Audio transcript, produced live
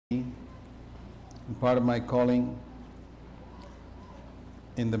Part of my calling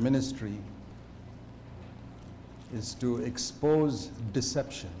in the ministry is to expose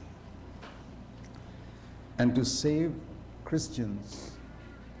deception and to save Christians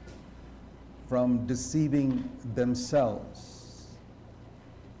from deceiving themselves.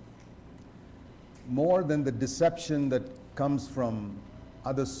 More than the deception that comes from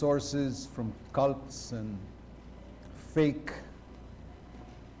other sources, from cults and fake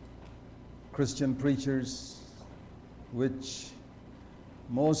Christian preachers, which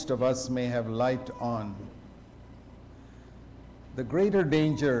most of us may have light on. The greater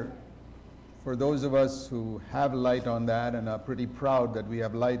danger for those of us who have light on that and are pretty proud that we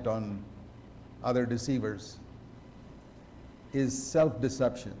have light on other deceivers is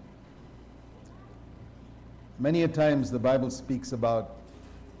self-deception. Many a times the Bible speaks about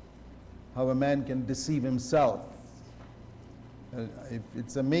how a man can deceive himself.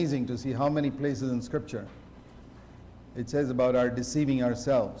 It's amazing to see how many places in Scripture it says about our deceiving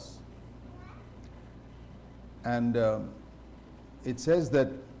ourselves. And it says that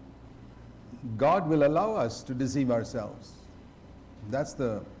God will allow us to deceive ourselves. That's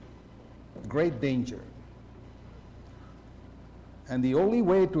the great danger. And the only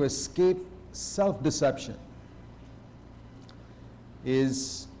way to escape self-deception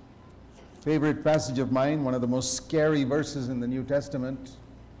is favorite passage of mine, one of the most scary verses in the New Testament,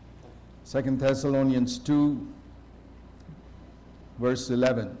 2 Thessalonians 2, verse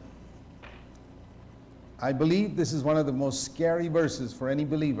 11. I believe this is one of the most scary verses for any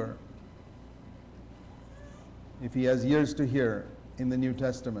believer if he has ears to hear in the New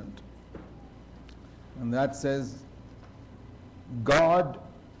Testament. And that says, God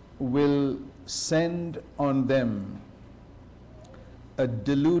will send on them a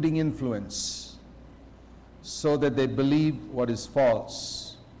deluding influence so that they believe what is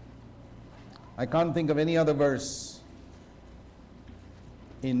false. I can't think of any other verse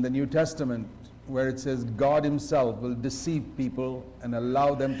in the New Testament where it says God himself will deceive people and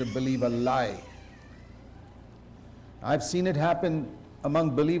allow them to believe a lie. I've seen it happen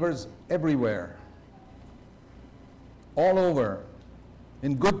among believers everywhere, all over,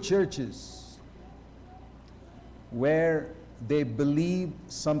 in good churches, where they believe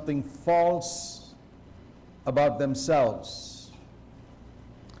something false about themselves,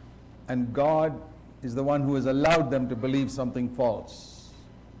 and God is the one who has allowed them to believe something false.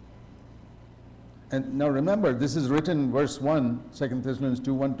 And now remember, this is written, verse 1, 2 Thessalonians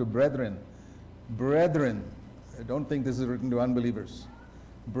 2:1, to brethren. Brethren, I don't think this is written to unbelievers.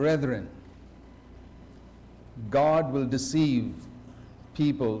 Brethren, God will deceive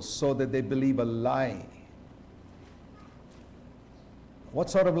people so that they believe a lie. What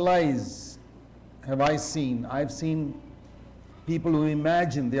sort of lies have I seen? I've seen people who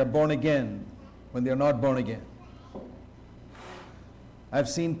imagine they are born again when they are not born again. I've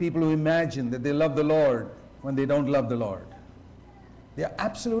seen people who imagine that they love the Lord when they don't love the Lord. They are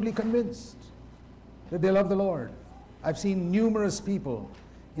absolutely convinced that they love the Lord. I've seen numerous people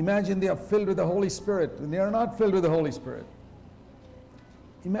imagine they are filled with the Holy Spirit when they are not filled with the Holy Spirit.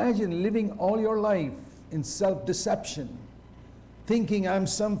 Imagine living all your life in self-deception, thinking I'm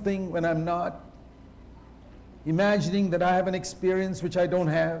something when I'm not, imagining that I have an experience which I don't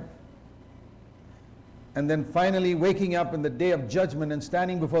have, and then finally waking up in the day of judgment and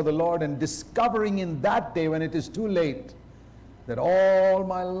standing before the Lord and discovering in that day when it is too late that all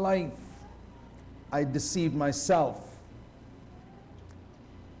my life I deceived myself.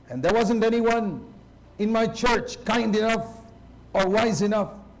 And there wasn't anyone in my church kind enough or wise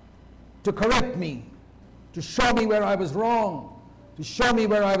enough to correct me, to show me where I was wrong, to show me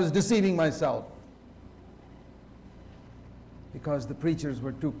where I was deceiving myself. Because the preachers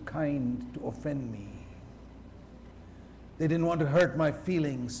were too kind to offend me. They didn't want to hurt my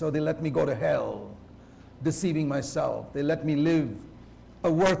feelings, so they let me go to hell, deceiving myself. They let me live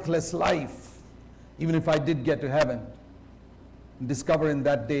a worthless life, even if I did get to heaven, and discover in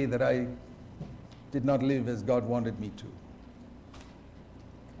that day that I did not live as God wanted me to.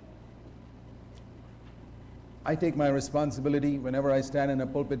 I take my responsibility whenever I stand in a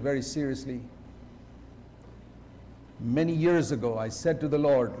pulpit very seriously. Many years ago, I said to the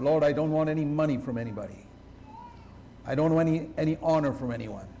Lord, Lord, I don't want any money from anybody. I don't want any honor from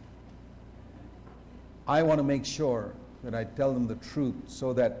anyone. I want to make sure that I tell them the truth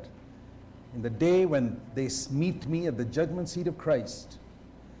so that in the day when they meet me at the judgment seat of Christ,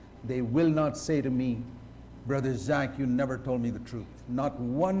 they will not say to me, Brother Zac, you never told me the truth. Not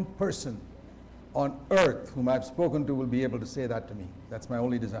one person on earth whom I've spoken to will be able to say that to me. That's my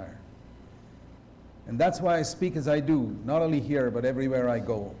only desire. And that's why I speak as I do, not only here, but everywhere I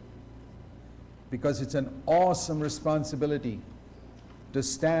go. because it's an awesome responsibility to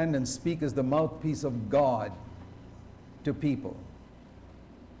stand and speak as the mouthpiece of God to people.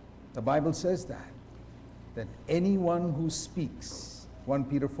 The Bible says that anyone who speaks, 1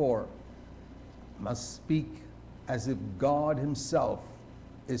 Peter 4, must speak as if God himself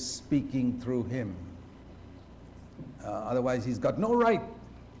is speaking through him. Otherwise, he's got no right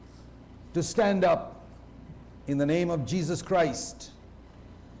to stand up in the name of Jesus Christ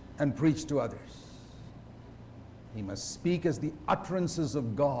and preach to others. He must speak as the utterances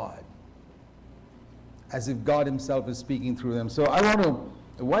of God, as if God himself is speaking through them. So I want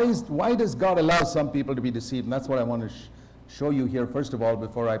to, why does God allow some people to be deceived? And that's what I want to show you here, first of all,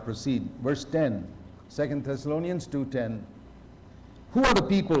 before I proceed. Verse 10, 2 Thessalonians 2:10. Who are the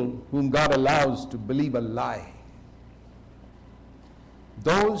people whom God allows to believe a lie?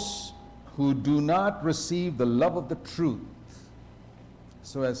 Those who do not receive the love of the truth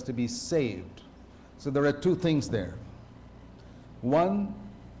so as to be saved. So there are two things there. One,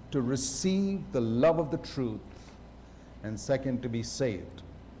 to receive the love of the truth, and second, to be saved.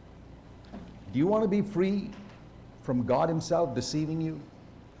 Do you want to be free from God himself deceiving you?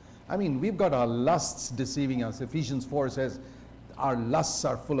 I mean, we've got our lusts deceiving us. Ephesians 4 says our lusts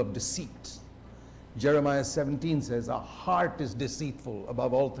are full of deceit. Jeremiah 17 says our heart is deceitful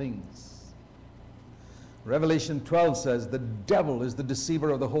above all things. Revelation 12 says the devil is the deceiver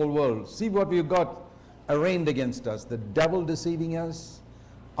of the whole world. See what we've got arraigned against us. The devil deceiving us,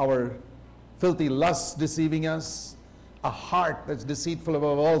 our filthy lusts deceiving us, a heart that's deceitful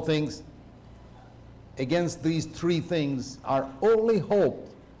above all things. Against these three things, our only hope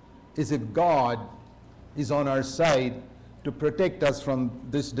is if God is on our side to protect us from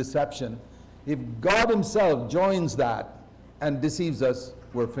this deception. If God himself joins that and deceives us,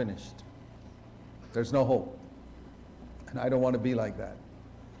 we're finished. There's no hope. And I don't want to be like that.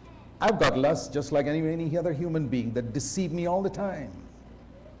 I've got lusts just like any other human being that deceive me all the time.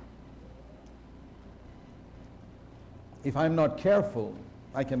 If I'm not careful,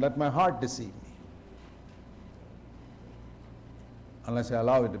 I can let my heart deceive me, unless I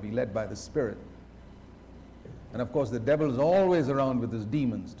allow it to be led by the Spirit. And of course, the devil is always around with his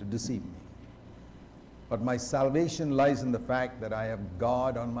demons to deceive me. But my salvation lies in the fact that I have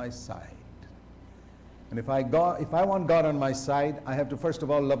God on my side. And if I want God on my side, I have to first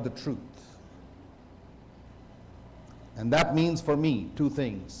of all love the truth. And that means for me two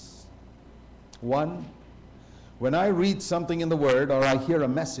things. One, when I read something in the Word or I hear a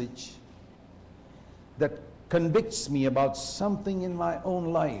message that convicts me about something in my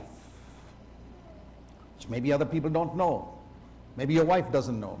own life, which maybe other people don't know, maybe your wife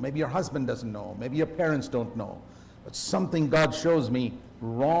doesn't know, maybe your husband doesn't know, maybe your parents don't know, but something God shows me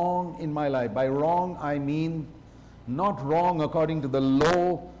wrong in my life. By wrong, I mean not wrong according to the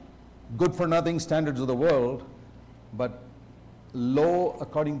low, good-for-nothing standards of the world, but low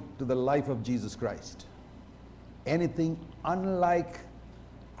according to the life of Jesus Christ. Anything unlike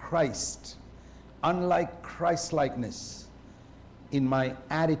Christ, unlike Christ-likeness in my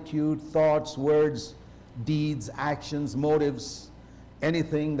attitude, thoughts, words, deeds, actions, motives,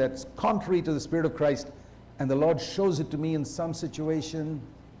 anything that's contrary to the Spirit of Christ, and the Lord shows it to me in some situation.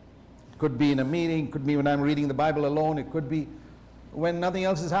 It could be in a meeting, it could be when I'm reading the Bible alone, it could be when nothing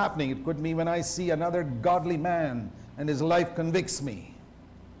else is happening, it could be when I see another godly man and his life convicts me,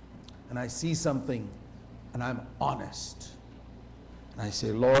 and I see something and I'm honest, and I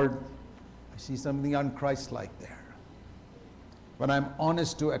say, Lord, I see something un-Christ-like there. When I'm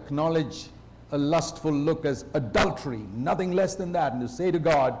honest to acknowledge a lustful look as adultery, nothing less than that, and to say to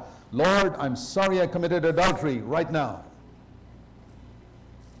God, Lord, I'm sorry I committed adultery right now.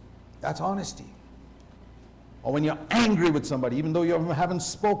 That's honesty. Or when you're angry with somebody, even though you haven't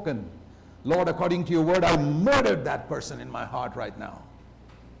spoken, Lord, according to your word, I murdered that person in my heart right now.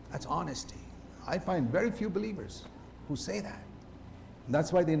 That's honesty. I find very few believers who say that. And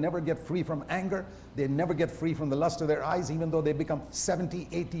that's why they never get free from anger. They never get free from the lust of their eyes, even though they become 70,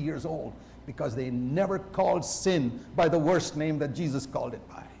 80 years old, because they never called sin by the worst name that Jesus called it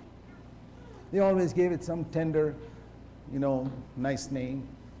by. They always gave it some tender, nice name.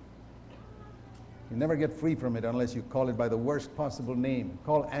 You never get free from it unless you call it by the worst possible name.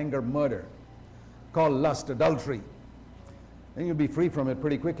 Call anger murder. Call lust adultery. Then you'll be free from it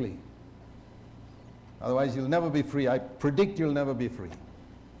pretty quickly. Otherwise, you'll never be free. I predict you'll never be free.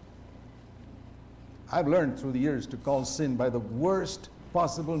 I've learned through the years to call sin by the worst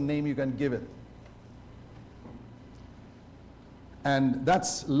possible name you can give it. And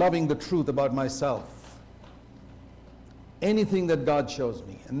that's loving the truth about myself. Anything that God shows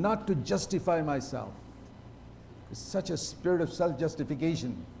me, and not to justify myself. It's such a spirit of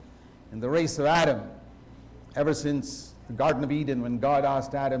self-justification in the race of Adam, ever since the Garden of Eden, when God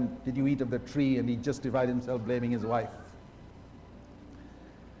asked Adam, did you eat of the tree? And he justified himself blaming his wife.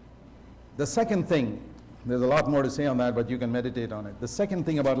 The second thing, there's a lot more to say on that, but you can meditate on it. The second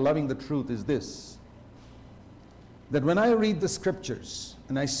thing about loving the truth is this, that when I read the scriptures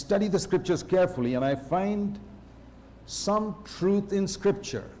and I study the scriptures carefully and I find some truth in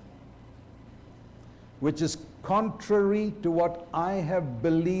scripture which is contrary to what I have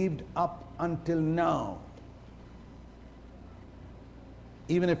believed up until now,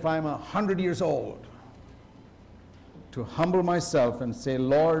 even if I'm 100 years old, to humble myself and say,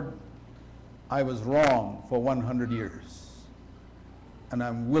 Lord, I was wrong for 100 years, and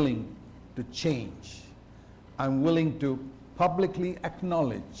I'm willing to change. I'm willing to publicly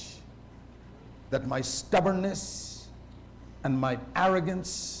acknowledge that my stubbornness and my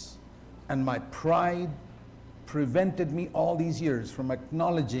arrogance and my pride prevented me all these years from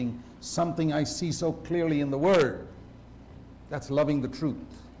acknowledging something I see so clearly in the Word. That's loving the truth.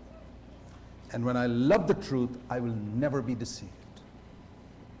 And when I love the truth, I will never be deceived.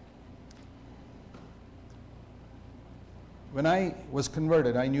 When I was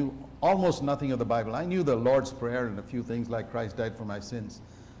converted, I knew almost nothing of the Bible. I knew the Lord's Prayer and a few things like Christ died for my sins.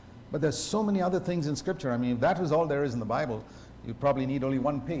 But there's so many other things in Scripture. I mean, if that was all there is in the Bible, you'd probably need only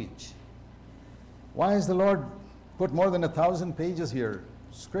one page. Why has the Lord put more than 1,000 pages here?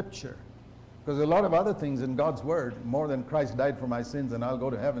 Scripture. Because there are a lot of other things in God's Word, more than Christ died for my sins and I'll go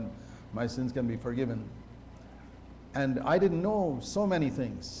to heaven, my sins can be forgiven. And I didn't know so many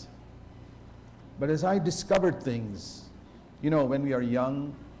things. But as I discovered things, you know, when we are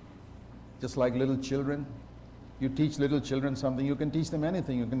young, just like little children, you teach little children something, you can teach them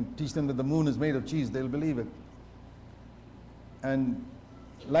anything. You can teach them that the moon is made of cheese, they'll believe it. And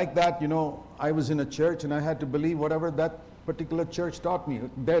like that, you know, I was in a church and I had to believe whatever that particular church taught me,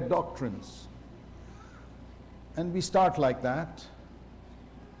 their doctrines. And we start like that,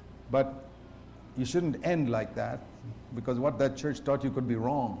 but you shouldn't end like that, because what that church taught you could be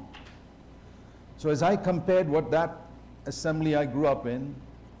wrong. So as I compared what that assembly I grew up in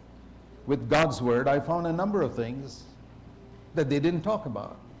with God's Word, I found a number of things that they didn't talk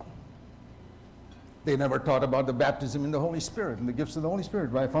about. They never taught about the baptism in the Holy Spirit and the gifts of the Holy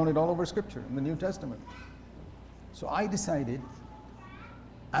Spirit, but I found it all over Scripture in the New Testament. So I decided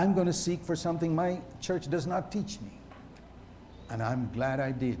I'm going to seek for something my church does not teach me. And I'm glad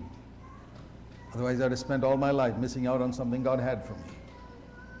I did. Otherwise I'd have spent all my life missing out on something God had for me.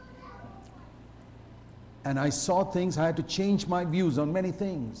 And I saw things, I had to change my views on many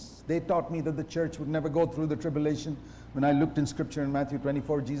things. They taught me that the church would never go through the tribulation. When I looked in Scripture in Matthew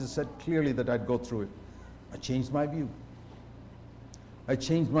 24, Jesus said clearly that I'd go through it. I changed my view. I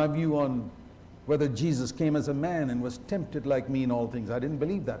changed my view on whether Jesus came as a man and was tempted like me in all things. I didn't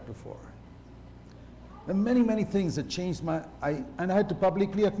believe that before. There are many, many things that changed and I had to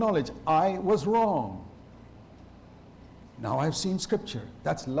publicly acknowledge I was wrong. Now I've seen Scripture.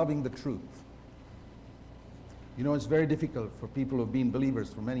 That's loving the truth. You know, it's very difficult for people who have been believers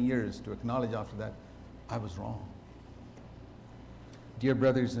for many years to acknowledge after that, I was wrong. Dear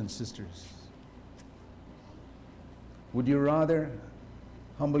brothers and sisters, would you rather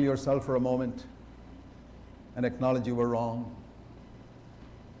humble yourself for a moment and acknowledge you were wrong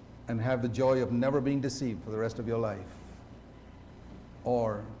and have the joy of never being deceived for the rest of your life,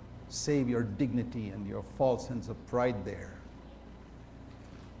 or save your dignity and your false sense of pride there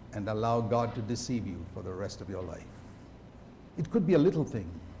and allow God to deceive you for the rest of your life? It could be a little thing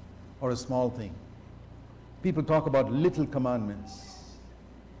or a small thing. People talk about little commandments.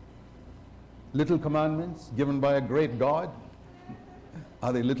 Little commandments given by a great God.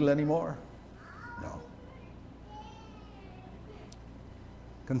 Are they little anymore? No.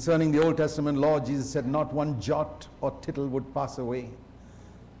 Concerning the Old Testament law, Jesus said not one jot or tittle would pass away.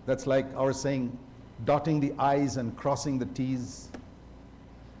 That's like our saying, dotting the I's and crossing the T's.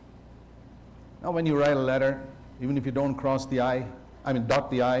 Now when you write a letter, even if you don't dot the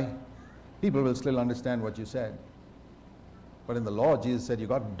I, people will still understand what you said. But in the law, Jesus said you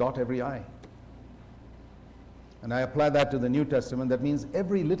got to dot every I. And I apply that to the New Testament. That means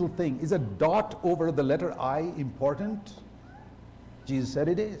every little thing. Is a dot over the letter I important? Jesus said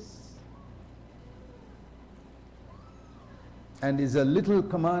it is. And is a little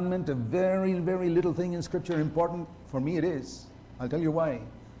commandment, a very, very little thing in Scripture important? For me it is. I'll tell you why.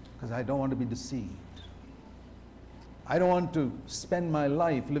 Because I don't want to be deceived. I don't want to spend my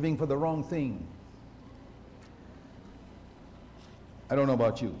life living for the wrong thing. I don't know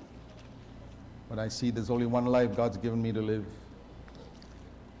about you, but I see there's only one life God's given me to live.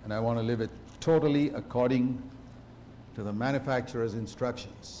 And I want to live it totally according to the manufacturer's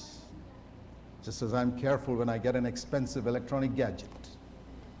instructions. Just as I'm careful when I get an expensive electronic gadget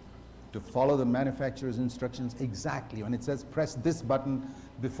to follow the manufacturer's instructions exactly. When it says press this button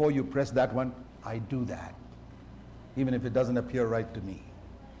before you press that one, I do that, even if it doesn't appear right to me.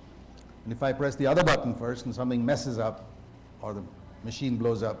 And if I press the other button first and something messes up or the machine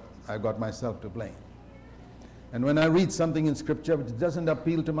blows up, I've got myself to blame. And when I read something in Scripture which doesn't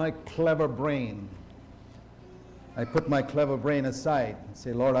appeal to my clever brain, I put my clever brain aside and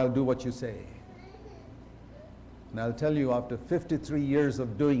say, Lord, I'll do what you say. And I'll tell you, after 53 years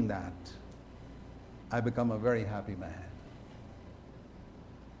of doing that, I become a very happy man.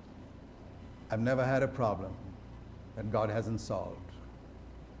 I've never had a problem that God hasn't solved,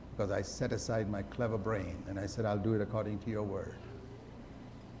 because I set aside my clever brain and I said, I'll do it according to your word.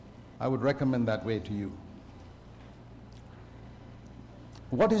 I would recommend that way to you.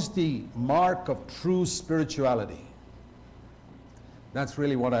 What is the mark of true spirituality? That's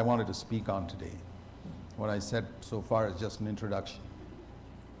really what I wanted to speak on today. What I said so far is just an introduction.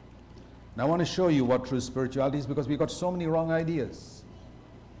 Now I want to show you what true spirituality is, because we've got so many wrong ideas.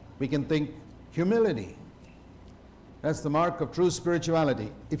 We can think humility. That's the mark of true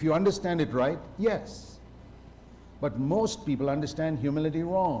spirituality. If you understand it right, yes. But most people understand humility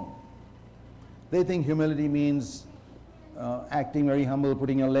wrong. They think humility means acting very humble,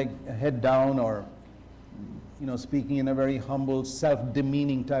 putting your head down, or speaking in a very humble,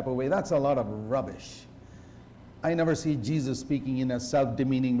 self-demeaning type of way. That's a lot of rubbish. I never see Jesus speaking in a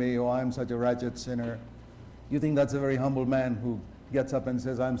self-demeaning way. Oh, I'm such a wretched sinner. You think that's a very humble man who gets up and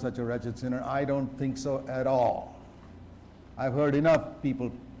says, I'm such a wretched sinner? I don't think so at all. I've heard enough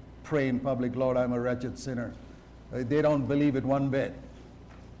people pray in public, Lord, I'm a wretched sinner. They don't believe it one bit.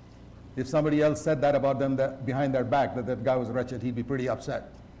 If somebody else said that about them behind their back, that guy was wretched, he'd be pretty upset.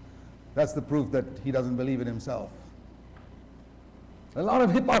 That's the proof that he doesn't believe it himself. A lot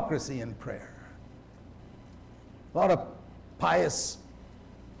of hypocrisy in prayer. A lot of pious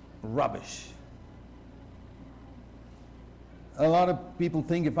rubbish. A lot of people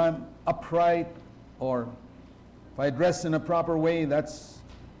think if I'm upright or if I dress in a proper way, that's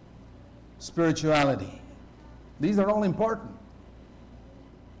spirituality. These are all important.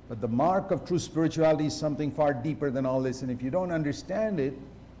 But the mark of true spirituality is something far deeper than all this. And if you don't understand it,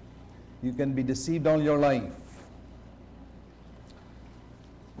 you can be deceived all your life.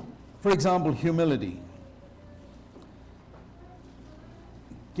 For example, humility.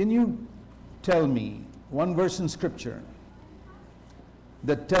 Can you tell me one verse in Scripture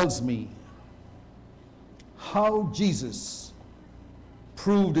that tells me how Jesus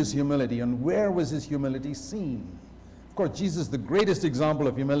proved his humility, and where was his humility seen? Of course, Jesus is the greatest example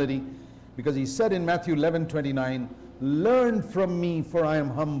of humility, because he said in Matthew 11:29, learn from me, for I am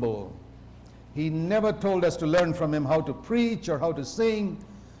humble. He never told us to learn from him how to preach or how to sing.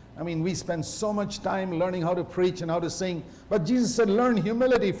 I mean, we spend so much time learning how to preach and how to sing, but Jesus said, learn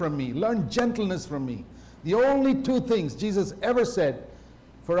humility from me, learn gentleness from me. The only two things Jesus ever said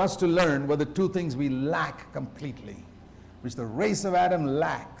for us to learn were the two things we lack completely, which the race of Adam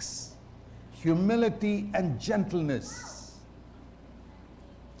lacks: humility and gentleness.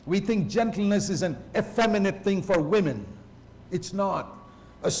 We think gentleness is an effeminate thing for women. It's not.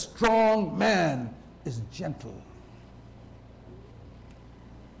 A strong man is gentle.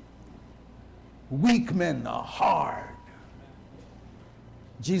 Weak men are hard.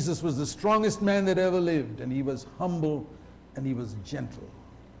 Jesus was the strongest man that ever lived, and he was humble and he was gentle.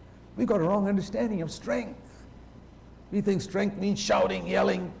 We've got a wrong understanding of strength. We think strength means shouting,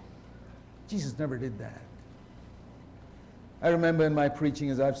 yelling. Jesus never did that. I remember in my preaching,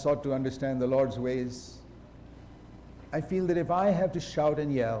 as I've sought to understand the Lord's ways, I feel that if I have to shout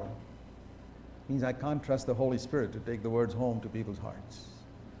and yell, it means I can't trust the Holy Spirit to take the words home to people's hearts.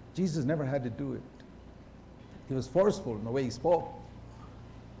 Jesus never had to do it. He was forceful in the way he spoke,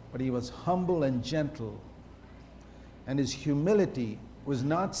 but he was humble and gentle. And his humility was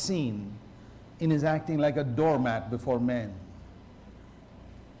not seen in his acting like a doormat before men.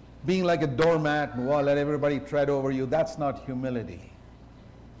 Being like a doormat and let everybody tread over you, that's not humility.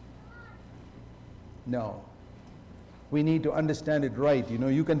 No. We need to understand it right.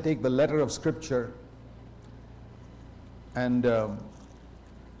 You can take the letter of Scripture and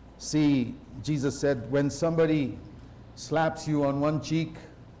see, Jesus said, when somebody slaps you on one cheek,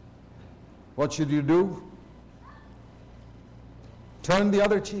 what should you do? Turn the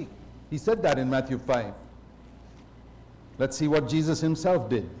other cheek. He said that in Matthew 5. Let's see what Jesus himself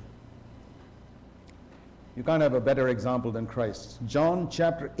did. You can't have a better example than Christ. John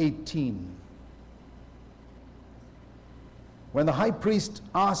chapter 18. When the high priest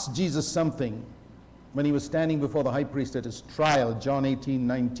asked Jesus something, when he was standing before the high priest at his trial, John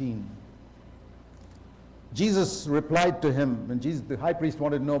 18:19. Jesus replied to him, when the high priest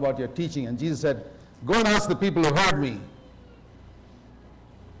wanted to know about your teaching, and Jesus said, go and ask the people who heard me.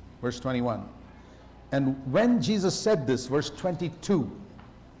 Verse 21. And when Jesus said this, verse 22,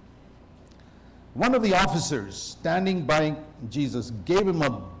 one of the officers standing by Jesus gave him a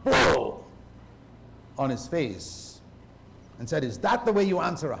blow on his face and said, is that the way you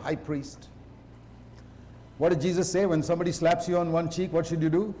answer a high priest? What did Jesus say? When somebody slaps you on one cheek, what should you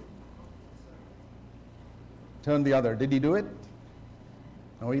do? Turn the other. Did he do it?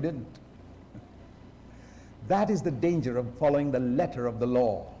 No, he didn't. That is the danger of following the letter of the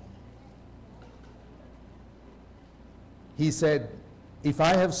law. He said, if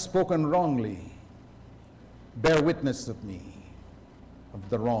I have spoken wrongly, bear witness of me, of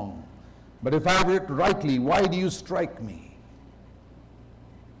the wrong. But if I have it rightly, why do you strike me?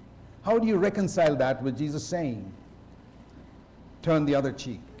 How do you reconcile that with Jesus saying, turn the other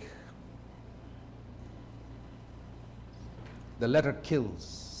cheek? The letter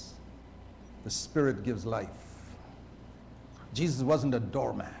kills. The Spirit gives life. Jesus wasn't a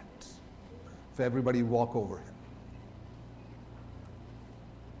doormat for everybody to walk over him.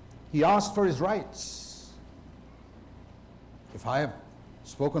 He asked for his rights. If I have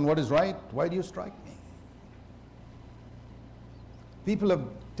spoken what is right, why do you strike me? People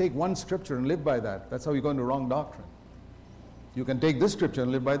take one scripture and live by that. That's how you go into wrong doctrine. You can take this scripture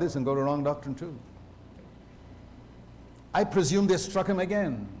and live by this and go to wrong doctrine too. I presume they struck him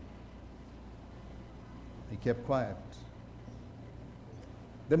again. He kept quiet.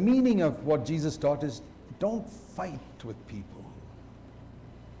 The meaning of what Jesus taught is, don't fight with people.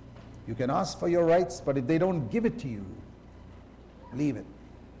 You can ask for your rights, but if they don't give it to you, leave it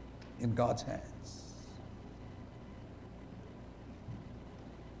in God's hands.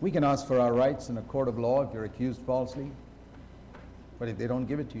 We can ask for our rights in a court of law if you're accused falsely, but if they don't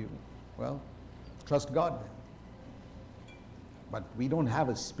give it to you, well, trust God then. But we don't have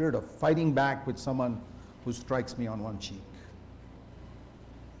a spirit of fighting back with someone who strikes me on one cheek.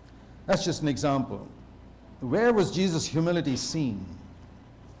 That's just an example. Where was Jesus' humility seen?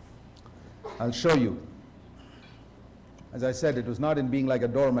 I'll show you. As I said, it was not in being like a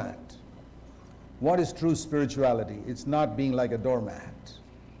doormat. What is true spirituality? It's not being like a doormat.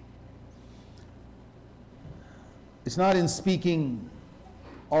 It's not in speaking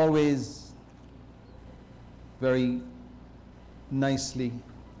always very nicely.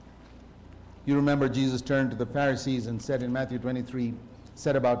 You remember Jesus turned to the Pharisees and said in Matthew 23,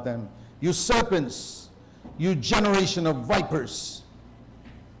 said about them, you serpents, you generation of vipers,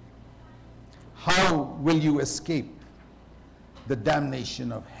 how will you escape the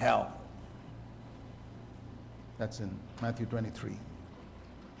damnation of hell? That's in Matthew 23,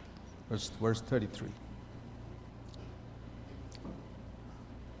 verse 33.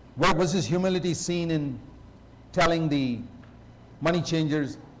 Where was his humility seen? In telling the money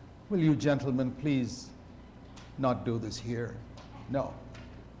changers, will you gentlemen please not do this here? No.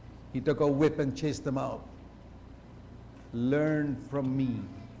 He took a whip and chased them out. Learn from me,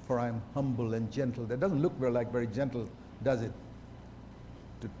 for I am humble and gentle. That doesn't look very gentle, does it?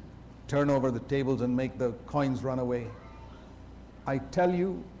 To turn over the tables and make the coins run away. I tell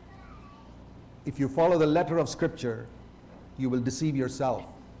you, if you follow the letter of Scripture, you will deceive yourself.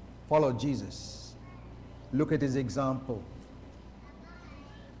 Follow Jesus. Look at his example.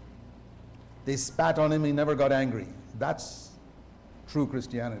 They spat on him, he never got angry. That's true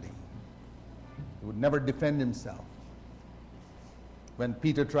Christianity. He would never defend himself. When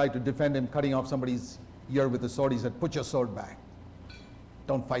Peter tried to defend him, cutting off somebody's ear with a sword, he said, put your sword back.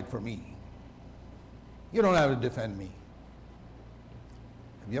 Don't fight for me. You don't have to defend me.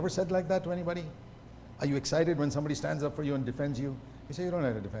 Have you ever said like that to anybody? Are you excited when somebody stands up for you and defends you? You say, you don't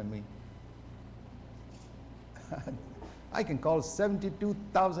have to defend me. I can call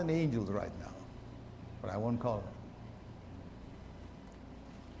 72,000 angels right now, but I won't call them.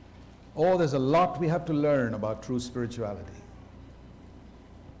 Oh, there's a lot we have to learn about true spirituality.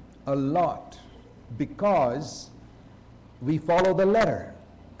 A lot, because we follow the letter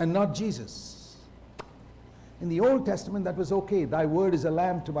and not Jesus. In the Old Testament, that was okay. Thy word is a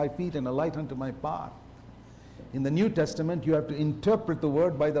lamp to my feet and a light unto my path. In the New Testament, you have to interpret the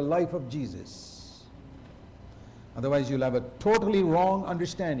word by the life of Jesus. Otherwise, you'll have a totally wrong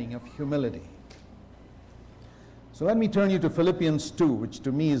understanding of humility. So let me turn you to Philippians 2, which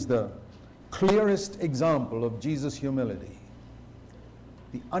to me is the clearest example of Jesus' humility.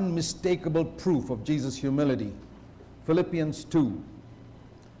 The unmistakable proof of Jesus' humility. Philippians 2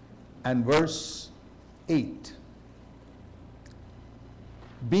 and verse 8.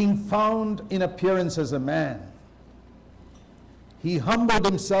 Being found in appearance as a man, He humbled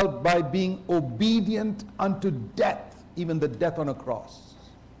himself by being obedient unto death, even the death on a cross.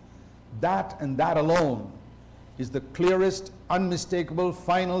 That and that alone is the clearest, unmistakable,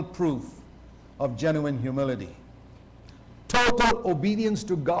 final proof of genuine humility. Total obedience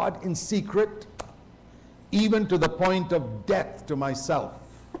to God in secret, even to the point of death to myself.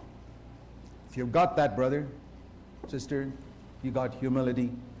 If you've got that, brother, sister, you got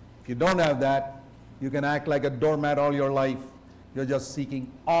humility. If you don't have that, you can act like a doormat all your life. You're just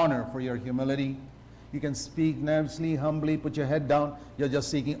seeking honor for your humility. You can speak nervously, humbly, put your head down. You're just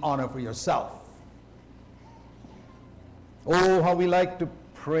seeking honor for yourself. Oh, how we like to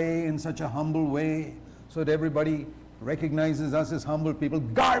pray in such a humble way so that everybody recognizes us as humble people.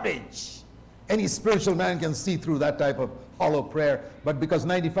 Garbage! Any spiritual man can see through that type of hollow prayer. But because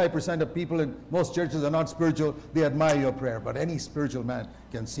 95% of people in most churches are not spiritual, they admire your prayer. But any spiritual man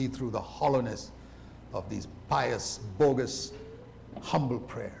can see through the hollowness of these pious, bogus, humble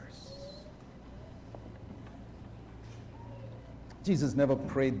prayers. Jesus never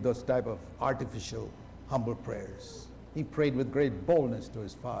prayed those type of artificial, humble prayers. He prayed with great boldness to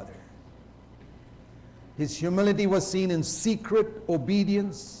his Father. His humility was seen in secret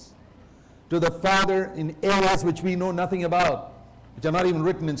obedience to the Father in areas which we know nothing about, which are not even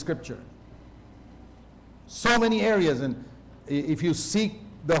written in Scripture. So many areas, and if you seek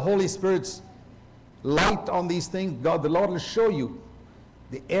the Holy Spirit's light on these things, God, the Lord will show you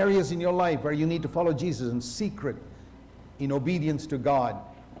the areas in your life where you need to follow Jesus in secret, in obedience to God,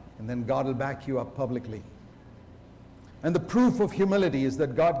 and then God will back you up publicly. And the proof of humility is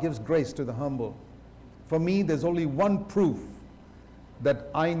that God gives grace to the humble. For me, there's only one proof that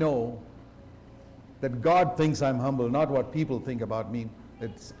I know that God thinks I'm humble, not what people think about me.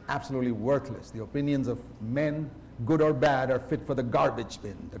 It's absolutely worthless. The opinions of men, good or bad, are fit for the garbage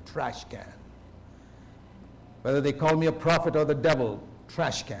bin, the trash can. Whether they call me a prophet or the devil,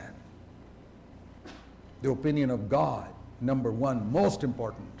 trash can. The opinion of God, number one, most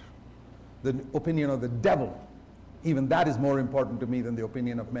important. The opinion of the devil, even that is more important to me than the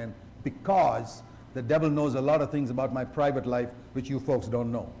opinion of men, because the devil knows a lot of things about my private life which you folks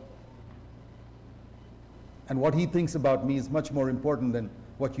don't know. And what he thinks about me is much more important than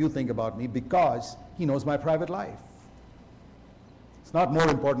what you think about me, because he knows my private life. It's not more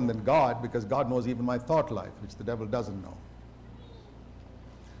important than God, because God knows even my thought life, which the devil doesn't know.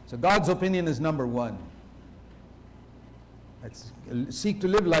 So God's opinion is number one. Let's seek to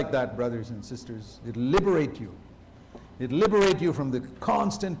live like that, brothers and sisters. It'll liberate you. It'll liberate you from the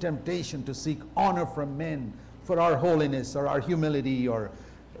constant temptation to seek honor from men for our holiness or our humility or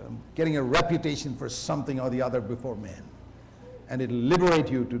getting a reputation for something or the other before men. And it'll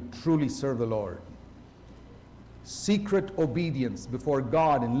liberate you to truly serve the Lord. Secret obedience before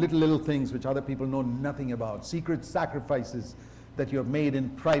God in little things which other people know nothing about. Secret sacrifices that you have made in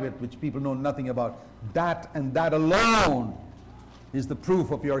private which people know nothing about. That and that alone is the proof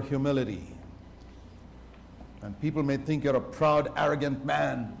of your humility. And people may think you're a proud, arrogant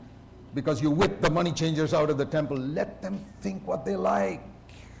man because you whip the money changers out of the temple. Let them think what they like.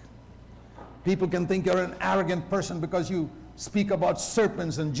 People can think you're an arrogant person because you speak about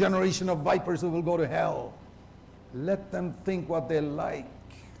serpents and generation of vipers who will go to hell. Let them think what they like.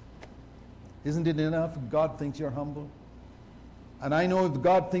 Isn't it enough if God thinks you're humble? And I know if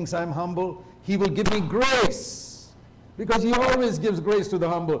God thinks I'm humble, He will give me grace. Because He always gives grace to the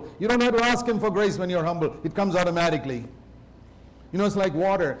humble. You don't have to ask Him for grace when you're humble. It comes automatically. You know, it's like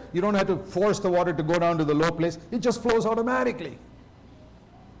water. You don't have to force the water to go down to the low place. It just flows automatically.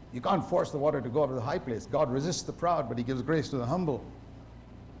 You can't force the water to go to the high place. God resists the proud, but He gives grace to the humble.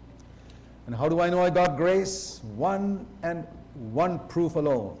 And how do I know I got grace? One and one proof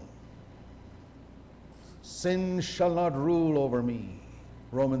alone. Sin shall not rule over me.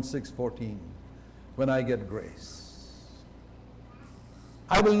 Romans 6:14. When I get grace.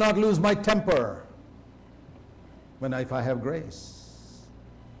 I will not lose my temper if I have grace.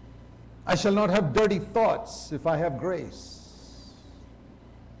 I shall not have dirty thoughts if I have grace.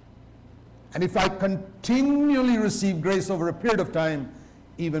 And if I continually receive grace over a period of time,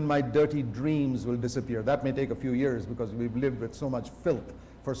 even my dirty dreams will disappear. That may take a few years because we've lived with so much filth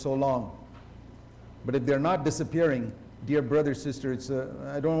for so long. But if they're not disappearing, dear brother, sister,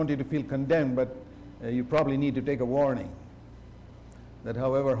 I don't want you to feel condemned, but you probably need to take a warning. That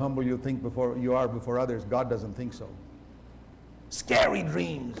however humble you think you are before others, God doesn't think so. Scary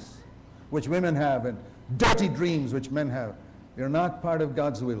dreams, which women have, and dirty dreams, which men have, they're not part of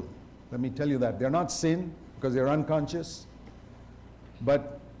God's will. Let me tell you that. They're not sin, because they're unconscious,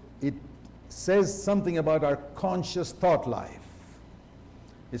 but it says something about our conscious thought life.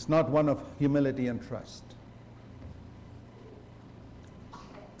 It's not one of humility and trust.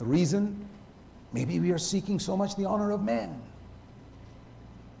 The reason? Maybe we are seeking so much the honor of men.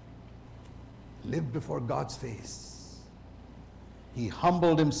 Lived before God's face. He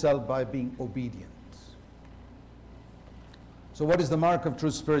humbled himself by being obedient. So what is the mark of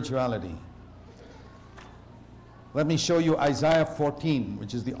true spirituality? Let me show you Isaiah 14,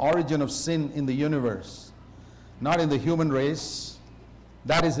 which is the origin of sin in the universe. Not in the human race.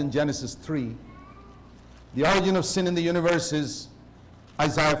 That is in Genesis 3. The origin of sin in the universe is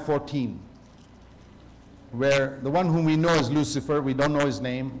Isaiah 14, where the one whom we know is Lucifer. We don't know his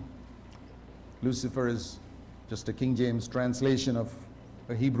name. Lucifer is just a King James translation of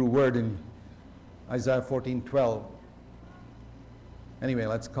a Hebrew word in Isaiah 14:12. Anyway,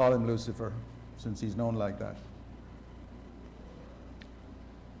 let's call him Lucifer, since he's known like that.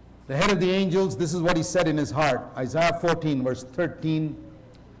 The head of the angels, this is what he said in his heart. Isaiah 14, verse 13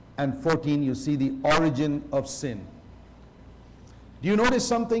 and 14, you see the origin of sin. Do you notice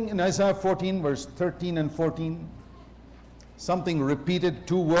something in Isaiah 14, verse 13 and 14? Something repeated,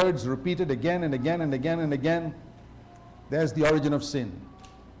 two words repeated again and again and again and again. There's the origin of sin.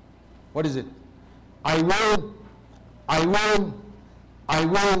 What is it? I will, I will, I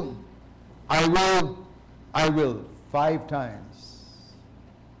will, I will, I will. 5 times.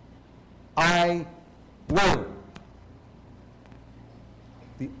 I will.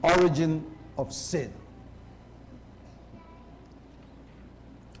 The origin of sin.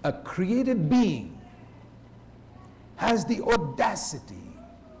 A created being has the audacity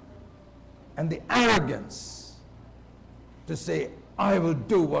and the arrogance to say, I will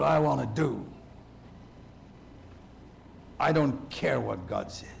do what I want to do. I don't care what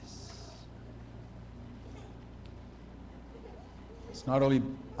God says. It's not only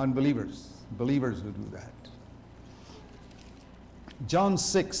unbelievers, believers who do that. John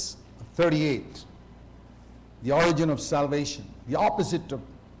 6:38, the origin of salvation, the opposite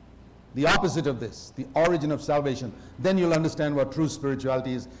of this, the origin of salvation. Then you'll understand what true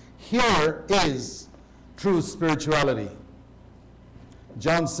spirituality is. Here is true spirituality.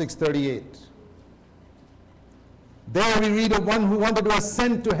 John 6:38. There we read of one who wanted to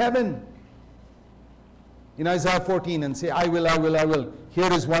ascend to heaven in Isaiah 14 and say, I will, I will, I will.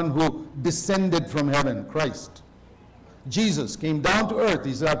 Here is one who descended from heaven, Christ. Jesus came down to earth.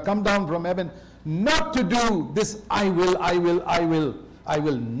 He said, I've come down from heaven not to do this I will, I will, I will. I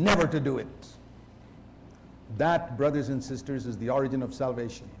will never to do it. That, brothers and sisters, is the origin of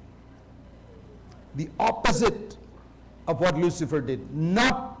salvation. The opposite of what Lucifer did.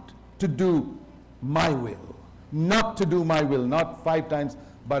 Not to do my will. Not to do my will. Not 5 times,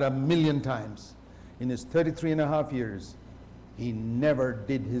 but 1,000,000 times. In his 33.5 years, he never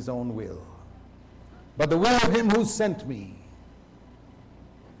did his own will, but the will of him who sent me.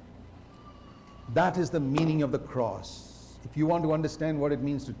 That is the meaning of the cross. If you want to understand what it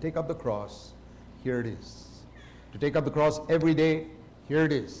means to take up the cross, here it is. To take up the cross every day, here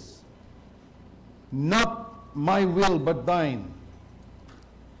it is. Not my will, but thine.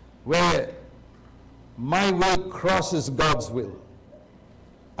 Where my will crosses God's will,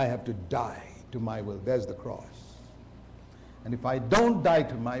 I have to die to my will. There's the cross. And if I don't die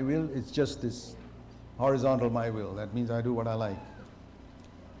to my will, it's just this horizontal my will. That means I do what I like.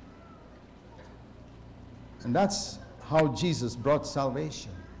 And that's how Jesus brought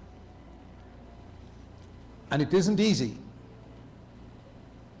salvation. And it isn't easy.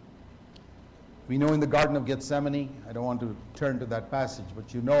 We know in the Garden of Gethsemane, I don't want to turn to that passage,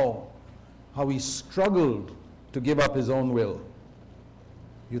 but you know how he struggled to give up his own will.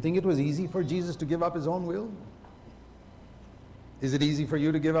 You think it was easy for Jesus to give up his own will? Is it easy for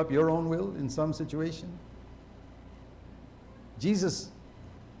you to give up your own will in some situation? Jesus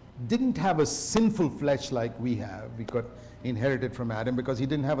didn't have a sinful flesh like we have. We got inherited from Adam because he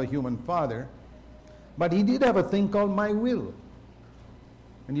didn't have a human father. But he did have a thing called my will.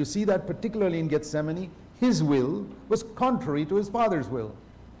 And you see that particularly in Gethsemane. His will was contrary to his father's will.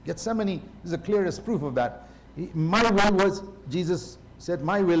 Gethsemane is the clearest proof of that. My will was, Jesus said,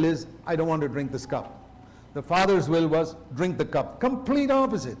 my will is, I don't want to drink this cup. The Father's will was, drink the cup. Complete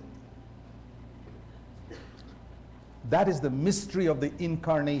opposite. That is the mystery of the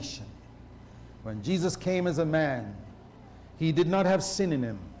incarnation. When Jesus came as a man, he did not have sin in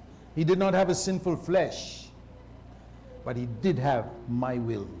him. He did not have a sinful flesh. But he did have my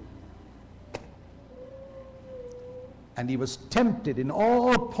will. And he was tempted in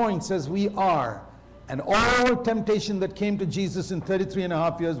all points as we are. And all temptation that came to Jesus in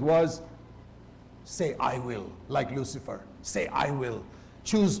 33.5 years was, say I will, like Lucifer. Say I will.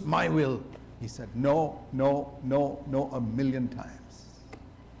 Choose my will. He said no, no, no, no 1,000,000 times.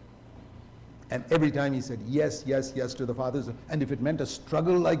 And every time he said yes, yes, yes to the Father's will. And if it meant a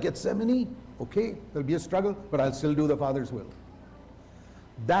struggle like Gethsemane, okay, there'll be a struggle, but I'll still do the Father's will.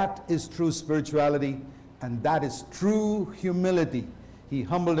 That is true spirituality, and that is true humility. He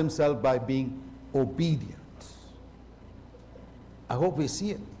humbled himself by being obedient. I hope we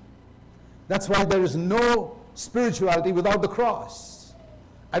see it. That's why there is no spirituality without the cross.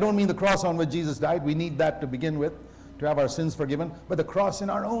 I don't mean the cross on which Jesus died. We need that to begin with, to have our sins forgiven, but the cross in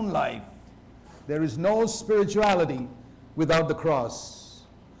our own life. There is no spirituality without the cross.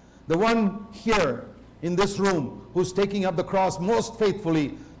 The one here in this room who's taking up the cross most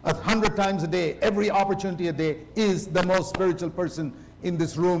faithfully 100 times a day, every opportunity a day, is the most spiritual person in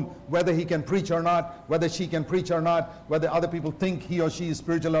this room, whether he can preach or not, whether she can preach or not, whether other people think he or she is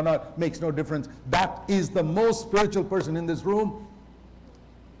spiritual or not, makes no difference. That is the most spiritual person in this room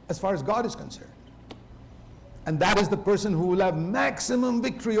as far as God is concerned. And that is the person who will have maximum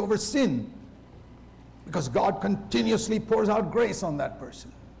victory over sin, because God continuously pours out grace on that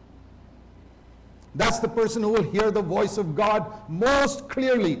person. That's the person who will hear the voice of God most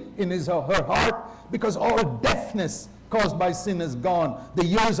clearly in his or her heart, because all deafness caused by sin is gone. The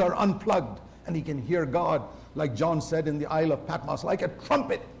ears are unplugged, and he can hear God, like John said in the Isle of Patmos, like a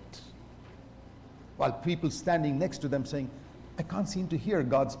trumpet. While people standing next to them saying, I can't seem to hear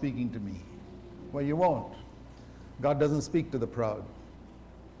God speaking to me. Well, you won't. God doesn't speak to the proud.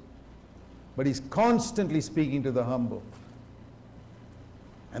 But he's constantly speaking to the humble.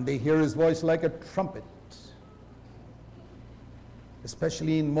 And they hear his voice like a trumpet.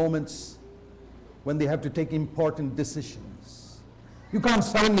 Especially in moments when they have to take important decisions. You can't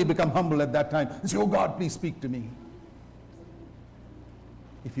suddenly become humble at that time and say, oh God, please speak to me.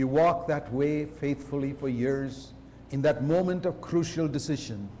 If you walk that way faithfully for years, in that moment of crucial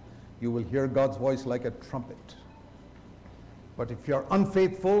decision, you will hear God's voice like a trumpet. But if you're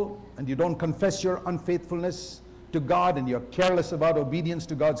unfaithful and you don't confess your unfaithfulness to God, and you're careless about obedience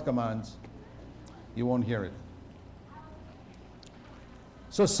to God's commands, you won't hear it.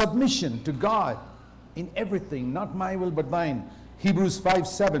 So submission to God in everything, not my will but thine. Hebrews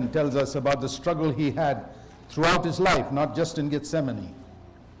 5:7 tells us about the struggle he had throughout his life, not just in Gethsemane.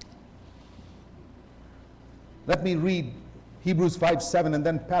 Let me read Hebrews 5:7 and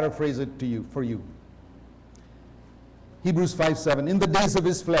then paraphrase it to you, for you. Hebrews 5:7, in the days of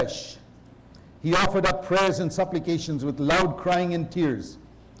his flesh, he offered up prayers and supplications with loud crying and tears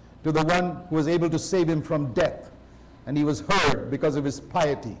to the one who was able to save him from death, and he was heard because of his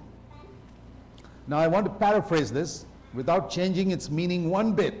piety. Now I want to paraphrase this without changing its meaning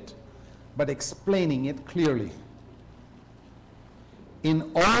one bit, but explaining it clearly.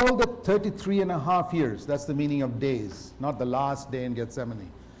 In all the 33 and a half years, that's the meaning of days, not the last day in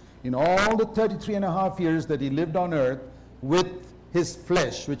Gethsemane. In all the 33 and a half years that he lived on earth with his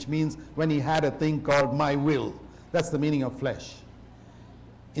flesh, which means when he had a thing called my will. That's the meaning of flesh.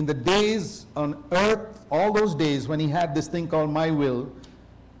 In the days on earth, all those days when he had this thing called my will,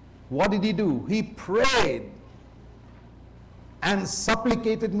 what did he do? He prayed. And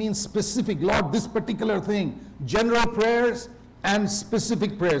supplicated means specific. Lord, this particular thing. General prayers and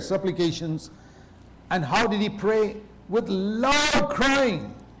specific prayers, supplications. And how did he pray? With loud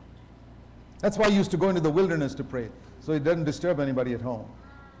crying. That's why he used to go into the wilderness to pray, so he doesn't disturb anybody at home.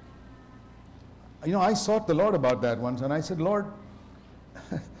 You know, I sought the Lord about that once, and I said, Lord,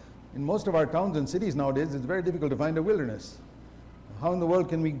 in most of our towns and cities nowadays, it's very difficult to find a wilderness. How in the world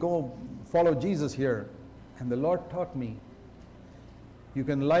can we go follow Jesus here? And the Lord taught me, you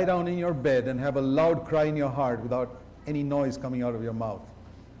can lie down in your bed and have a loud cry in your heart without any noise coming out of your mouth.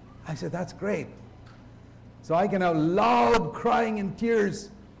 I said, that's great. So I can have loud crying and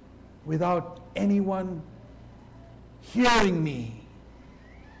tears without anyone hearing me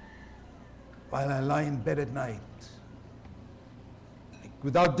while I lie in bed at night,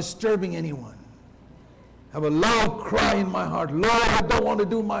 without disturbing anyone. Have a loud cry in my heart, Lord, I don't want to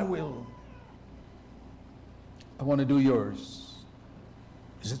do my will. I want to do yours.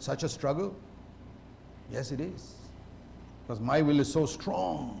 Is it such a struggle? Yes, it is. Because my will is so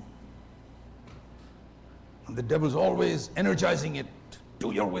strong. And the devil's always energizing it.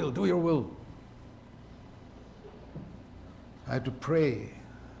 Do your will, do your will. I have to pray.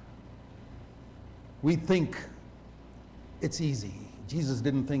 We think it's easy. Jesus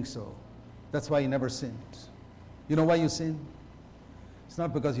didn't think so. That's why he never sinned. You know why you sin? It's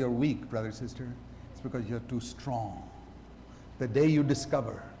not because you're weak, brother, sister. It's because you're too strong. The day you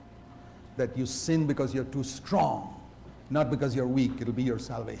discover that you sin because you're too strong, not because you're weak, it'll be your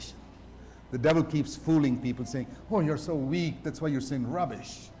salvation. The devil keeps fooling people, saying, oh, you're so weak, that's why you're saying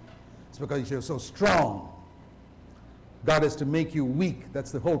rubbish. It's because you're so strong. God is to make you weak.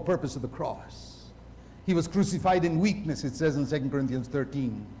 That's the whole purpose of the cross. He was crucified in weakness, it says in 2 Corinthians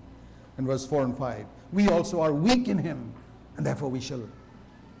 13 and verse 4 and 5. We also are weak in him, and therefore we shall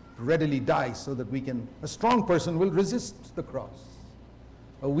readily die, so that we can, a strong person will resist the cross.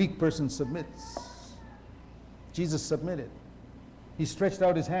 A weak person submits. Jesus submitted. He stretched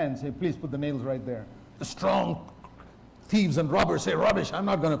out his hands, said, please put the nails right there. The strong thieves and robbers say, rubbish, I'm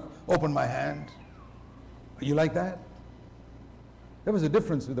not going to open my hand. Are you like that? There was a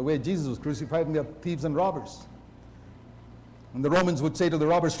difference with the way Jesus was crucified and the thieves and robbers. And the Romans would say to the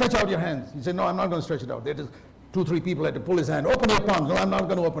robbers, stretch out your hands. He said, no, I'm not going to stretch it out. There just 2 or 3 people had to pull his hand. Open your palms. No, I'm not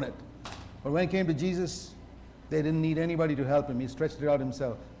going to open it. But when it came to Jesus, they didn't need anybody to help him. He stretched it out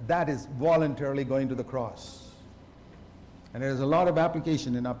himself. That is voluntarily going to the cross. And there's a lot of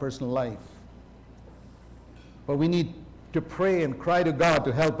application in our personal life. But we need to pray and cry to God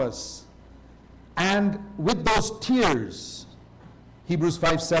to help us. And with those tears, Hebrews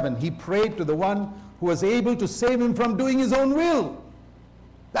 5:7, he prayed to the one who was able to save him from doing his own will.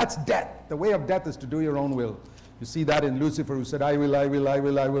 That's death. The way of death is to do your own will. You see that in Lucifer, who said, I will, I will, I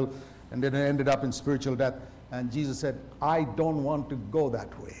will, I will, and then it ended up in spiritual death. And Jesus said, I don't want to go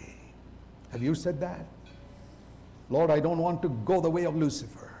that way. Have you said that? Lord, I don't want to go the way of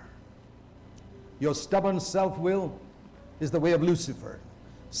Lucifer. Your stubborn self-will is the way of Lucifer.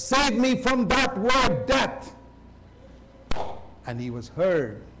 Save me from that word, death. And he was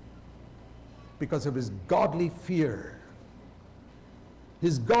heard because of his godly fear.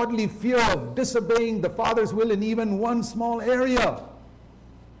 His godly fear of disobeying the Father's will in even one small area.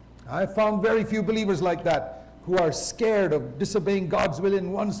 I found very few believers like that who are scared of disobeying God's will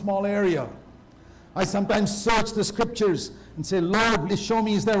in one small area. I sometimes search the scriptures and say, Lord, please show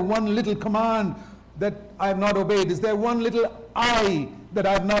me, is there one little command that I have not obeyed? Is there one little I that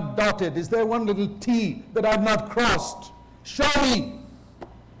I have not dotted? Is there one little T that I have not crossed? Show me.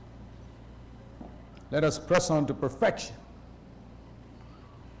 Let us press on to perfection.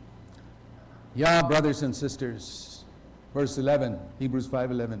 Yeah, brothers and sisters, verse 11, Hebrews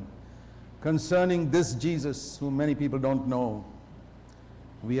 5:11. Concerning this Jesus, whom many people don't know,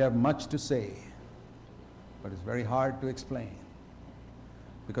 we have much to say, but it's very hard to explain,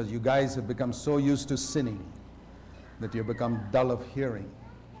 because you guys have become so used to sinning that you've become dull of hearing.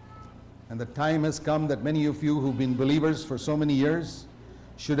 And the time has come that many of you who've been believers for so many years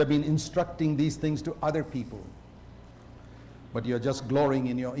should have been instructing these things to other people. But you're just glorying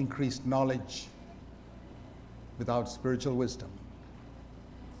in your increased knowledge without spiritual wisdom.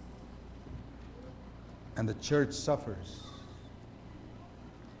 And the church suffers.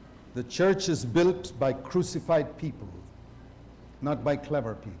 The church is built by crucified people, not by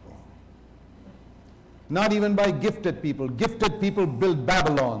clever people. Not even by gifted people. Gifted people build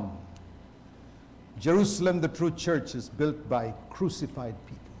Babylon. Jerusalem, the true church, is built by crucified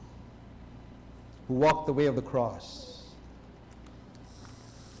people who walk the way of the cross.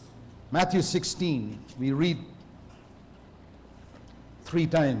 Matthew 16, we read three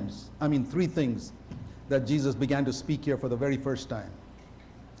things that Jesus began to speak here for the very first time.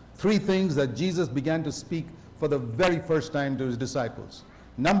 3 things that Jesus began to speak for the very first time to his disciples.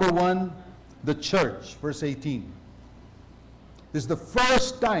 Number 1, the church, verse 18. This is the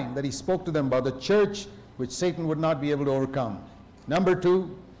first time that he spoke to them about the church, which Satan would not be able to overcome. Number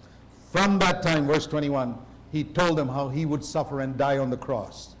 2, from that time, verse 21, he told them how he would suffer and die on the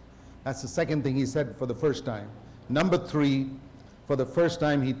cross. That's the second thing he said for the first time. Number 3, for the first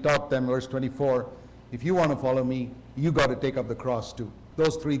time he taught them, verse 24, if you want to follow me, you got to take up the cross too.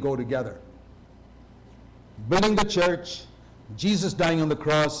 Those 3 go together. Building the church, Jesus dying on the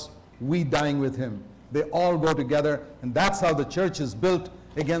cross, we dying with him. They all go together, and that's how the church is built,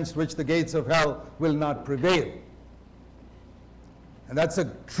 against which the gates of hell will not prevail. And that's a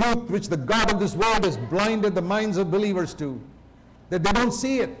truth which the God of this world has blinded the minds of believers to, that they don't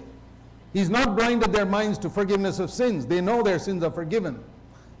see it. He's not blinded their minds to forgiveness of sins. They know their sins are forgiven.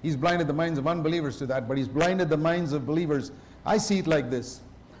 He's blinded the minds of unbelievers to that, but he's blinded the minds of believers. I see it like this.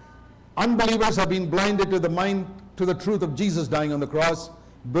 Unbelievers have been blinded to the truth of Jesus dying on the cross.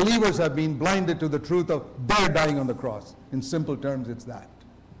 Believers have been blinded to the truth of their dying on the cross. In simple terms, it's that.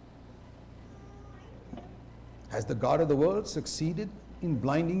 Has the God of the world succeeded in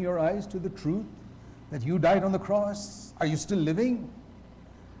blinding your eyes to the truth that you died on the cross? Are you still living?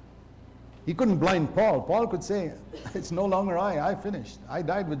 He couldn't blind Paul. Paul could say, it's no longer I finished. I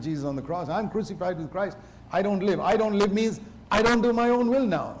died with Jesus on the cross. I'm crucified with Christ. I don't live. I don't live means I don't do my own will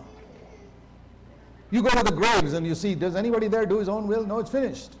now. You go to the graves and you see, does anybody there do his own will? No, it's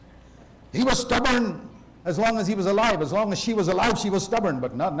finished. He was stubborn as long as he was alive. As long as she was alive, she was stubborn,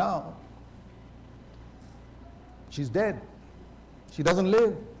 but not now. She's dead. She doesn't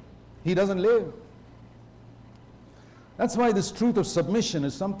live. He doesn't live. That's why this truth of submission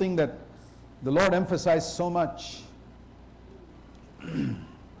is something that the Lord emphasized so much. You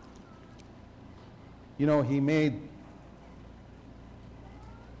know, He made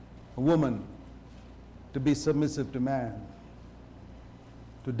a woman to be submissive to man,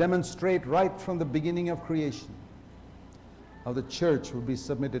 to demonstrate right from the beginning of creation how the church would be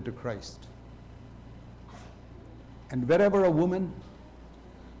submitted to Christ. And wherever a woman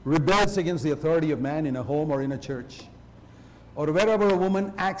rebels against the authority of man in a home or in a church, or wherever a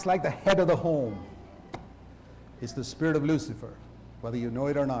woman acts like the head of the home, it's the spirit of Lucifer, whether you know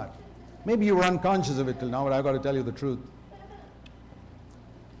it or not. Maybe you were unconscious of it till now, but I've got to tell you the truth.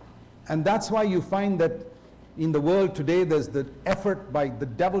 And that's why you find that in the world today there's the effort by the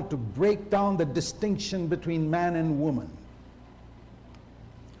devil to break down the distinction between man and woman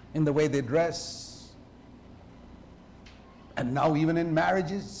in the way they dress, and now even in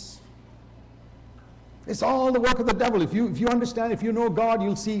marriages. It's all the work of the devil. If you understand, if you know God,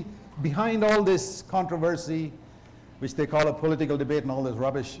 you'll see behind all this controversy, which they call a political debate and all this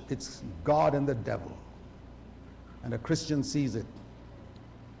rubbish, it's God and the devil. And a Christian sees it.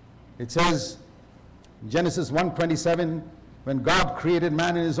 It says, Genesis 1:27, when God created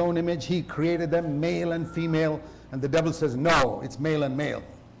man in His own image, He created them male and female. And the devil says, no, it's male and male.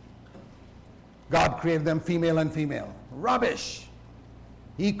 God created them female and female. Rubbish.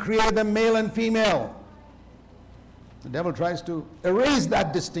 He created them male and female. The devil tries to erase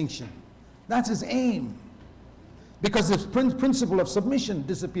that distinction. That's his aim. Because this principle of submission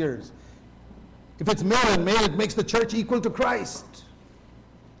disappears. If it's male and male, it makes the church equal to Christ.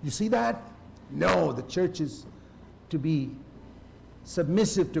 You see that? No, the church is to be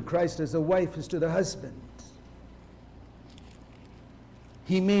submissive to Christ as a wife is to the husband.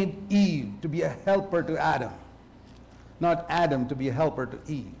 He made Eve to be a helper to Adam, not Adam to be a helper to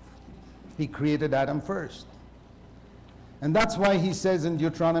Eve. He created Adam first. And that's why he says in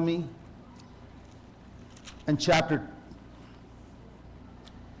Deuteronomy and chapter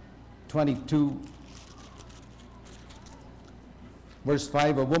 22, verse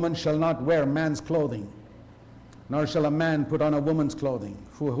 5, a woman shall not wear man's clothing, nor shall a man put on a woman's clothing.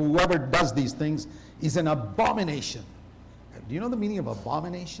 For whoever does these things is an abomination. Do you know the meaning of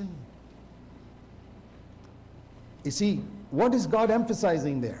abomination? You see, what is God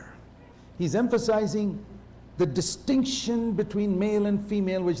emphasizing there? He's emphasizing the distinction between male and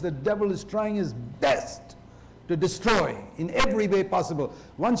female, which the devil is trying his best to destroy in every way possible.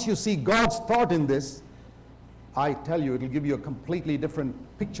 Once you see God's thought in this, I tell you, it will give you a completely different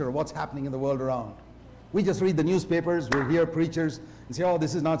picture of what's happening in the world around. We just read the newspapers, we hear preachers and say, oh,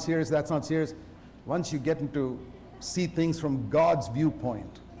 this is not serious, that's not serious. Once you get into see things from God's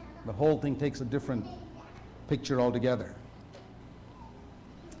viewpoint, the whole thing takes a different picture altogether.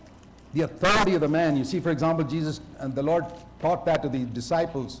 The authority of the man, you see, for example, Jesus and the Lord taught that to the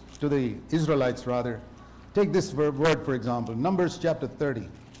disciples, to the Israelites rather. Take this word, for example, Numbers chapter 30.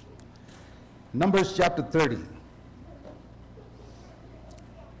 Numbers chapter 30.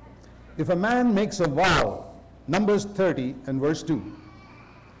 If a man makes a vow, Numbers 30 and verse 2.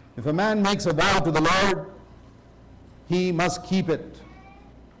 If a man makes a vow to the Lord, he must keep it.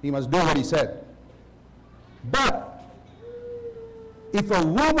 He must do what he said. But if a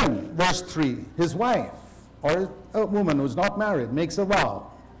woman, verse 3, his wife, or a woman who's not married, makes a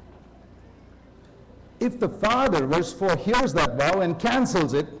vow, if the father, verse 4, hears that vow and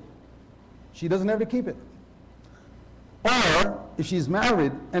cancels it, she doesn't have to keep it. Or if she's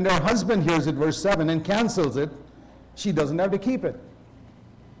married and her husband hears it, verse 7, and cancels it, she doesn't have to keep it.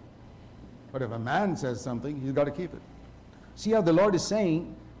 But if a man says something, he's got to keep it. See how the Lord is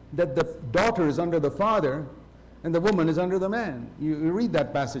saying that the daughter is under the father and the woman is under the man. You read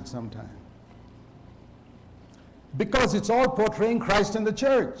that passage sometime. Because it's all portraying Christ and the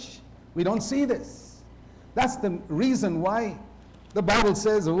church. We don't see this. That's the reason why the Bible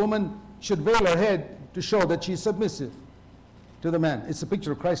says a woman should veil her head to show that she's submissive to the man. It's a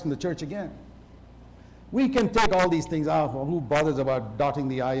picture of Christ and the church again. We can take all these things out. Well, who bothers about dotting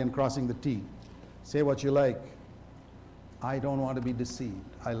the I and crossing the T? Say what you like. I don't want to be deceived.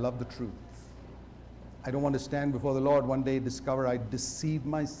 I love the truth. I don't want to stand before the Lord one day and discover I deceived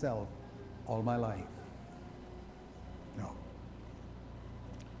myself all my life. No.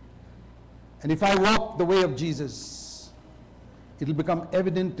 And if I walk the way of Jesus, it'll become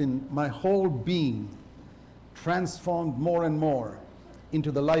evident in my whole being, transformed more and more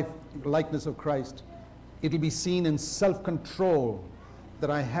into the likeness of Christ. It'll be seen in self-control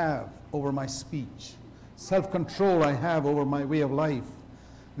that I have over my speech, self-control I have over my way of life,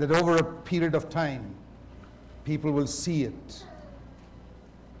 that over a period of time, people will see it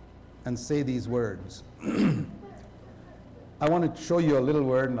and say these words. I want to show you a little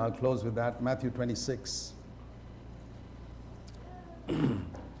word, and I'll close with that. Matthew 26.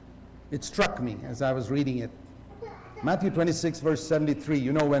 It struck me as I was reading it. Matthew 26, verse 73.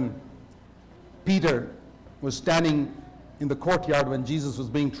 You know, when Peter was standing in the courtyard when Jesus was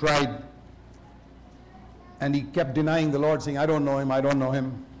being tried, and he kept denying the Lord, saying, I don't know him, I don't know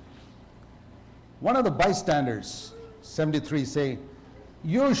him. One of the bystanders, 73, say,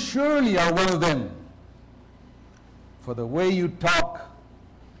 you surely are one of them, for the way you talk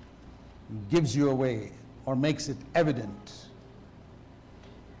gives you away or makes it evident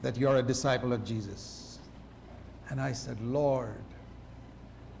that you're a disciple of Jesus. And I said, Lord,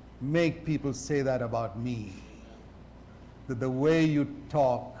 make people say that about me, that the way you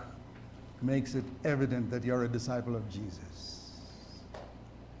talk makes it evident that you're a disciple of Jesus.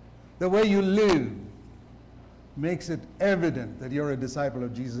 The way you live makes it evident that you're a disciple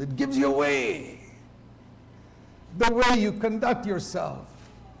of Jesus. It gives you away. The way you conduct yourself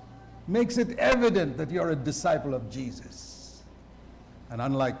makes it evident that you're a disciple of Jesus. And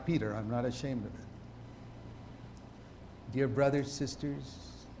unlike Peter, I'm not ashamed of it. Dear brothers, sisters,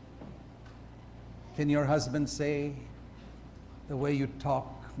 can your husband say, the way you talk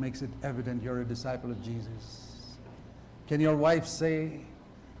makes it evident you're a disciple of Jesus? Can your wife say,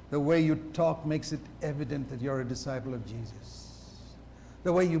 the way you talk makes it evident that you're a disciple of Jesus?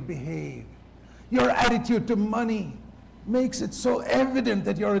 The way you behave, your attitude to money makes it so evident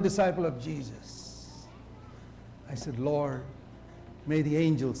that you're a disciple of Jesus. I said, Lord, may the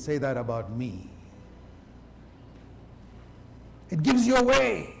angels say that about me. It gives you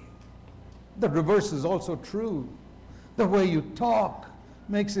away. The reverse is also true. The way you talk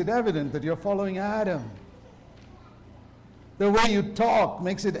makes it evident that you're following Adam. The way you talk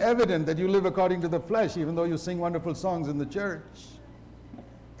makes it evident that you live according to the flesh, even though you sing wonderful songs in the church.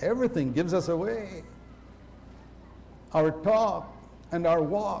 Everything gives us away. Our talk and our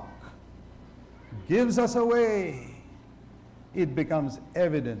walk gives us away. It becomes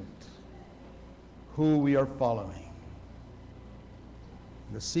evident who we are following.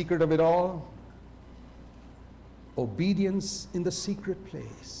 The secret of it all, obedience in the secret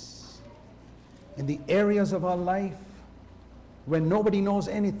place, in the areas of our life when nobody knows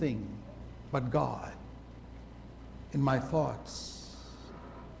anything but God, in my thoughts.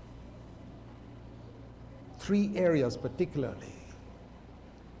 3 areas particularly,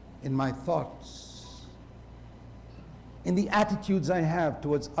 in my thoughts, in the attitudes I have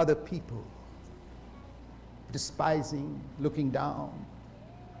towards other people, despising, looking down,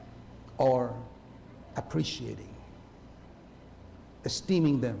 or appreciating,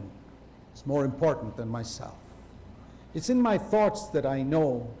 esteeming them is more important than myself. It's in my thoughts that I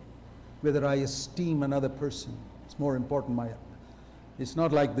know whether I esteem another person. It's more important. It's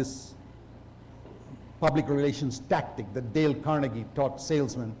not like this public relations tactic that Dale Carnegie taught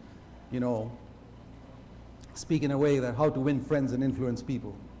salesmen, speak in a way that how to win friends and influence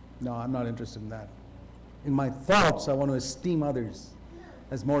people. No, I'm not interested in that. In my thoughts, I want to esteem others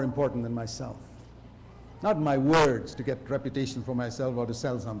as more important than myself. Not in my words to get reputation for myself or to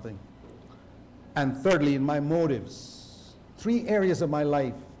sell something. And thirdly, in my motives. 3 areas of my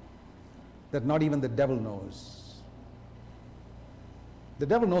life that not even the devil knows. The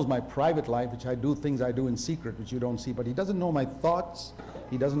devil knows my private life, which I do things I do in secret, which you don't see, but he doesn't know my thoughts,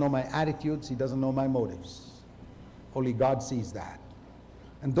 he doesn't know my attitudes, he doesn't know my motives. Only God sees that.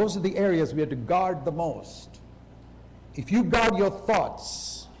 And those are the areas we have to guard the most. If you guard your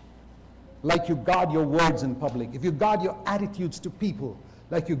thoughts like you guard your words in public, if you guard your attitudes to people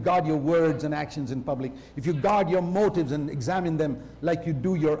like you guard your words and actions in public, if you guard your motives and examine them like you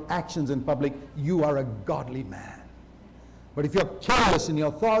do your actions in public, you are a godly man. But if you're careless in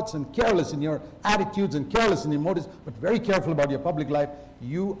your thoughts and careless in your attitudes and careless in your motives, but very careful about your public life,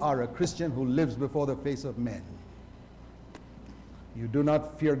 you are a Christian who lives before the face of men. You do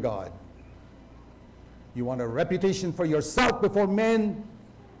not fear God. You want a reputation for yourself before men,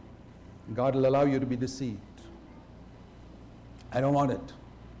 God will allow you to be deceived. I don't want it.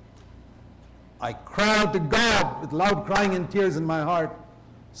 I cry out to God with loud crying and tears in my heart,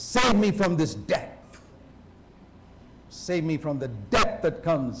 save me from this death. Save me from the death that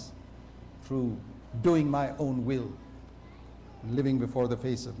comes through doing my own will, living before the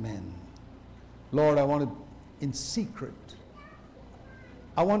face of men. Lord, I want it in secret.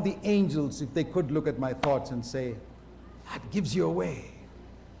 I want the angels, if they could look at my thoughts and say, that gives you away,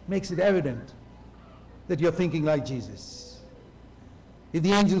 makes it evident that you're thinking like Jesus. If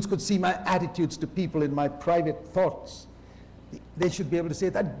the angels could see my attitudes to people in my private thoughts, they should be able to say,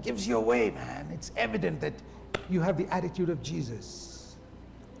 that gives you away, man. It's evident that you have the attitude of Jesus.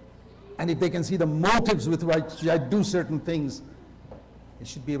 And if they can see the motives with which I do certain things, they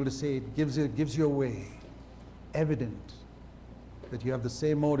should be able to say it gives you a way, evident that you have the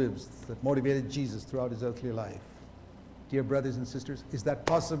same motives that motivated Jesus throughout his earthly life. Dear brothers and sisters, is that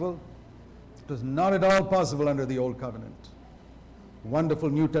possible? It was not at all possible under the Old Covenant. Wonderful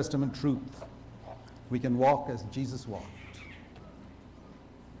New Testament truth. We can walk as Jesus walked.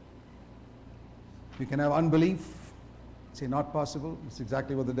 You can have unbelief, say not possible. It's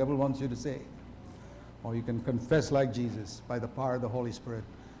exactly what the devil wants you to say. Or you can confess like Jesus by the power of the Holy Spirit.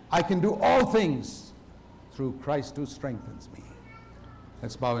 I can do all things through Christ who strengthens me.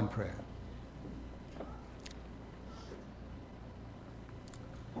 Let's bow in prayer.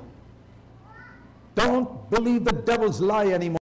 Don't believe the devil's lie anymore.